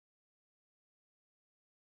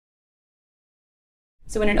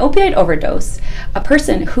So in an opioid overdose, a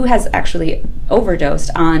person who has actually overdosed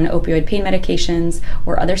on opioid pain medications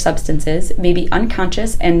or other substances may be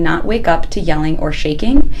unconscious and not wake up to yelling or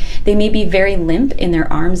shaking. They may be very limp in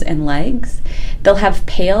their arms and legs. They'll have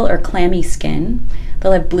pale or clammy skin.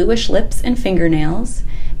 They'll have bluish lips and fingernails.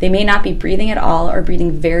 They may not be breathing at all or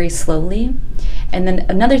breathing very slowly. And then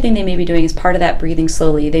another thing they may be doing is part of that breathing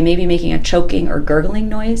slowly. They may be making a choking or gurgling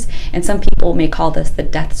noise, and some people may call this the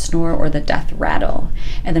death snore or the death rattle.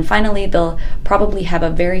 And then finally, they'll probably have a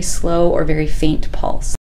very slow or very faint pulse.